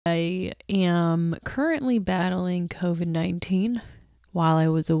I am currently battling COVID-19. While I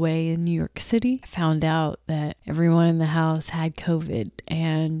was away in New York City, I found out that everyone in the house had COVID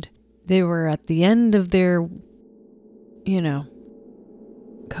and they were at the end of their,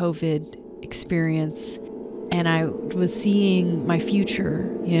 COVID experience. And I was seeing my future,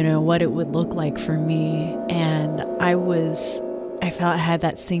 what it would look like for me. And I felt I had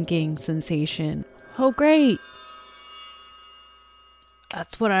that sinking sensation. Oh, great.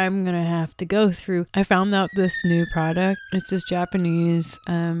 That's what I'm going to have to go through. I found out this new product. It's this Japanese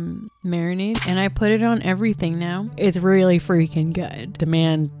marinade, and I put it on everything now. It's really freaking good.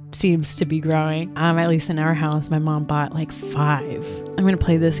 Demand seems to be growing. At least in our house, my mom bought like 5. I'm going to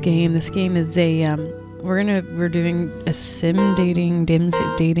play this game. This game is we're doing a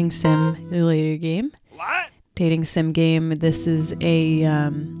dating simulator game. What? Dating sim game. This is a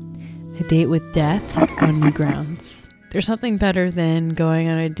date with death on Newgrounds. There's something better than going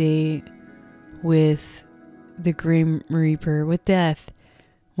on a date with the Grim Reaper, with death,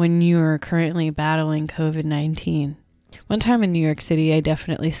 when you are currently battling COVID-19. One time in New York City, I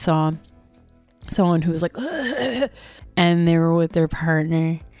definitely saw someone who was like, ugh, and they were with their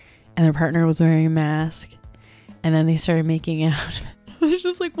partner, and their partner was wearing a mask, and then they started making out. I was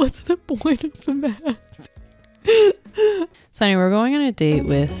just like, what's the point of the mask? So anyway, we're going on a date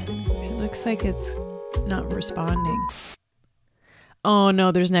with, it looks like it's not responding. Oh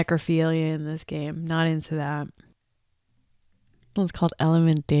no, there's necrophilia in this game. Not into that. It's called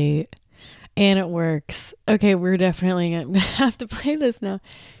Element Date. And it works. Okay, we're definitely gonna have to play this now.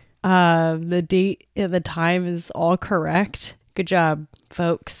 The date and the time is all correct. Good job,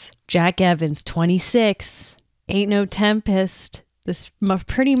 folks. Jack Evans, 26. Ain't no tempest. This my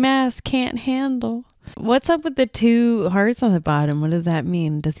pretty mask can't handle. What's up with the 2 hearts on the bottom? What does that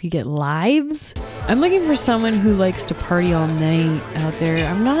mean? Does he get lives? I'm looking for someone who likes to party all night out there.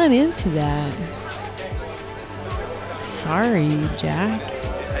 I'm not into that. Sorry, Jack.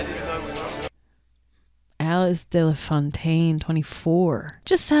 Alice de la Fontaine, 24.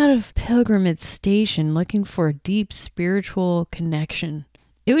 Just out of Pilgrimage Station, looking for a deep spiritual connection.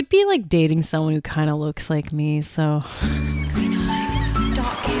 It would be like dating someone who kind of looks like me, so... Green eyes,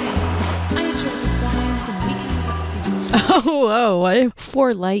 dark hair. I enjoy the wines and weekends at the beach. Oh, whoa,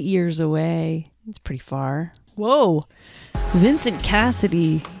 4 light years away. It's pretty far. Whoa, Vincent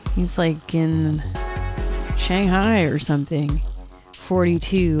Cassidy. He's like in Shanghai or something.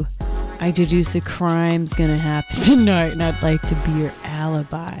 42. I deduce a crime's gonna happen tonight and I'd like to be your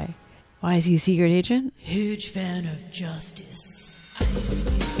alibi. Why is he a secret agent? Huge fan of justice. I used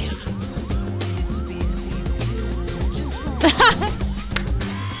to be a cop. I used to be a thief too. I just want I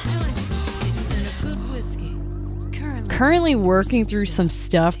like big cities and a good whiskey. Currently working through some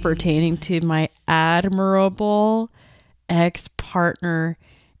stuff pertaining to my admirable ex-partner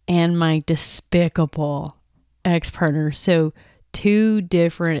and my despicable ex-partner. So 2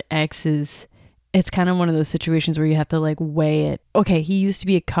 different exes. It's kind of one of those situations where you have to like weigh it. Okay, he used to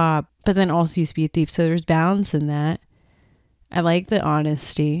be a cop, but then also used to be a thief. So there's balance in that. I like the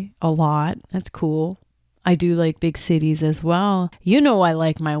honesty a lot. That's cool. I do like big cities as well. I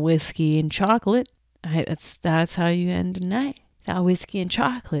like my whiskey and chocolate. That's how you end the night. That whiskey and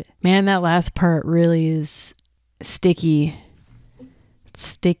chocolate. Man, that last part really is sticky.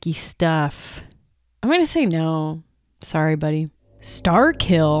 Sticky stuff. I'm going to say no. Sorry, buddy. Star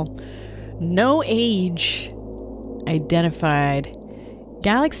kill. No age identified.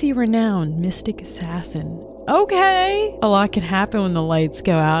 Galaxy renowned mystic assassin. Okay. A lot can happen when the lights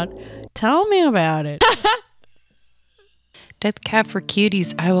go out. Tell me about it. Death Cab for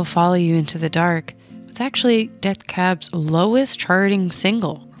Cuties, I Will Follow You Into the Dark. It's actually Death Cab's lowest charting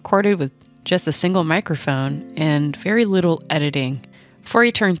single, recorded with just a single microphone and very little editing. Before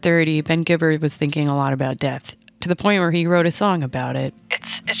he turned 30, Ben Gibbard was thinking a lot about death, to the point where he wrote a song about it.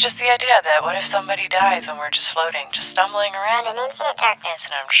 It's just the idea that what if somebody dies and we're just floating, just stumbling around in infinite darkness,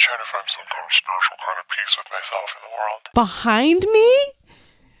 and I'm just Trying to find some kind of spiritual kind of peace with myself in the world. behind me?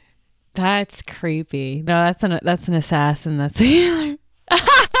 That's creepy. No, that's an assassin. That's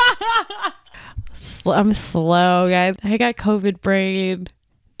I'm slow, guys. I got COVID brain.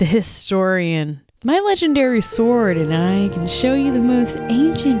 The historian. My legendary sword and I can show you the most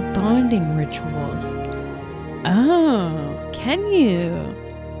ancient bonding rituals. Oh, can you?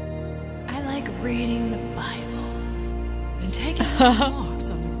 I like reading the Bible and taking walks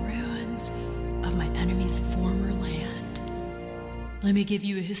on the ruins of my enemy's former land. Let me give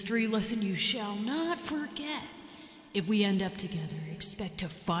you a history lesson you shall not forget. If we end up together, expect to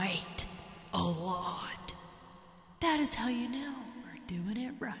fight a lot. That is how you know we're doing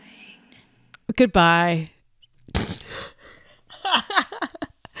it right. Goodbye.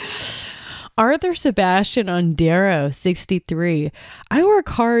 Arthur Sebastian on Darrow, 63. I work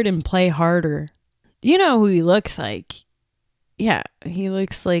hard and play harder. You know who he looks like. Yeah, he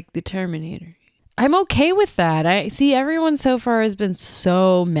looks like the Terminator. I'm okay with that. I see everyone so far has been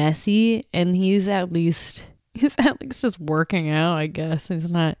so messy, and he's at least just working out, I guess.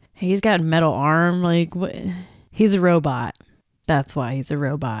 He's got a metal arm. Like, what? He's a robot. That's why he's a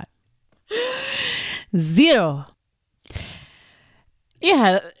robot. 0.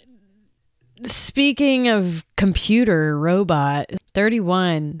 Yeah. Speaking of computer robot,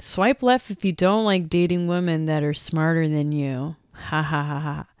 31. Swipe left if you don't like dating women that are smarter than you. Ha ha ha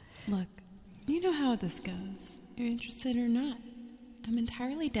ha. Look, you know how this goes. You're interested or not. I'm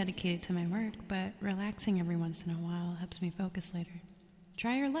entirely dedicated to my work, but relaxing every once in a while helps me focus later.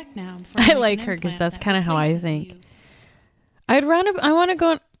 Try your luck now. I like her because that's kind of how I think. I wouldn't want to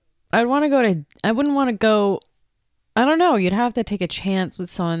go. I don't know. You'd have to take a chance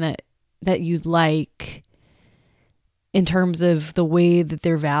with someone that you like in terms of the way that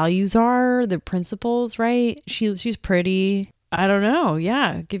their values are, their principles, right? She's pretty. I don't know.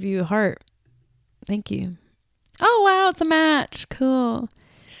 Yeah. Give you a heart. Thank you. Oh, wow. It's a match. Cool.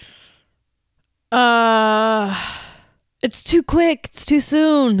 It's too quick. It's too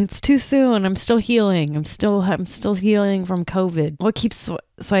soon. I'm still healing. I'm still healing from COVID. What keeps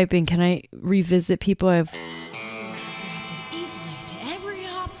swiping? Can I revisit people I've... Adapted easily to every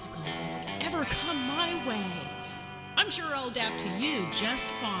obstacle that has ever come my way. I'm sure I'll adapt to you just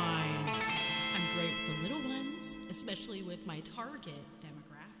fine. I'm great with the little ones, especially with my target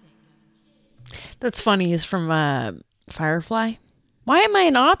demographic. That's funny. He's from Firefly. Why am I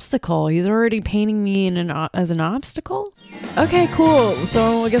an obstacle? He's already painting me as an obstacle? Okay, cool.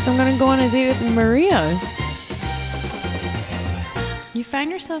 So I guess I'm going to go on a date with Maria. You find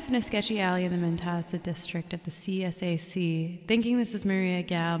yourself in a sketchy alley in the Mentasa district of the CSAC, thinking this is Maria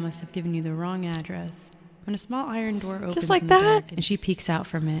Gal must have given you the wrong address, when a small iron door opens Just like in the that? dark, and she peeks out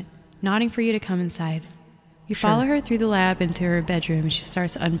from it, nodding for you to come inside. You follow her through the lab into her bedroom, and she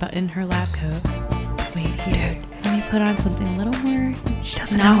starts to unbutton her lab coat. Wait here. Let me put on something a little more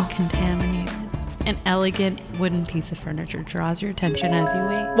not contaminated. An elegant wooden piece of furniture draws your attention as you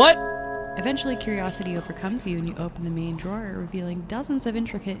wait. What? Eventually, curiosity overcomes you and you open the main drawer, revealing dozens of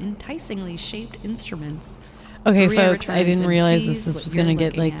intricate, enticingly shaped instruments. Okay, Maria folks, I returns didn't and realize sees this what was you're going to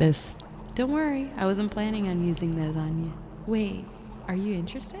get looking like at. this. Don't worry, I wasn't planning on using those on you. Wait, are you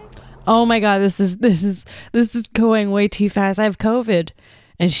interested? Oh my God, this is going way too fast. I have COVID.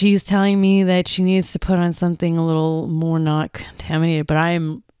 And she's telling me that she needs to put on something a little more not contaminated, but I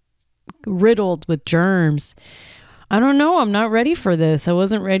am riddled with germs. I don't know. I'm not ready for this. I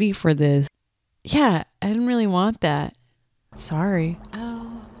wasn't ready for this. Yeah, I didn't really want that. Sorry.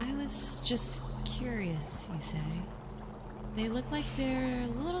 Oh, I was just curious, you say. They look like they're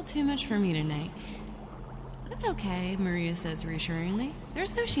a little too much for me tonight. That's okay, Maria says reassuringly.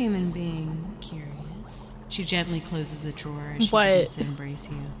 There's no shame in being curious. She gently closes a drawer and she begins to embrace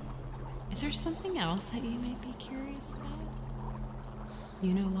you. Is there something else that you might be curious about?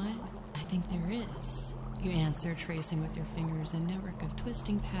 You know what? I think there is. You answer, tracing with your fingers a network of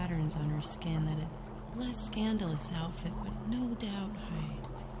twisting patterns on her skin that a less scandalous outfit would no doubt hide.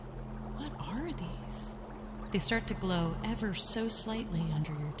 What are these? They start to glow ever so slightly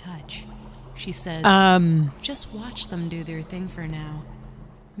under your touch. She says, just watch them do their thing for now.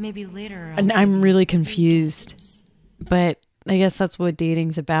 Maybe later. And I'm really confused, but I guess that's what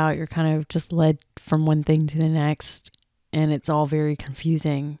dating's about. You're kind of just led from one thing to the next, and it's all very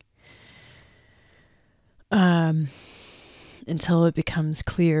confusing until it becomes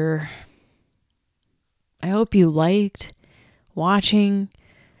clear. I hope you liked watching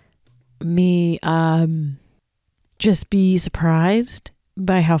me just be surprised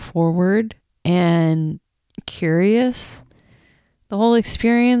by how forward and curious the whole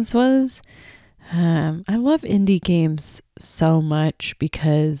experience was. I love indie games so much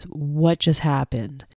because what just happened?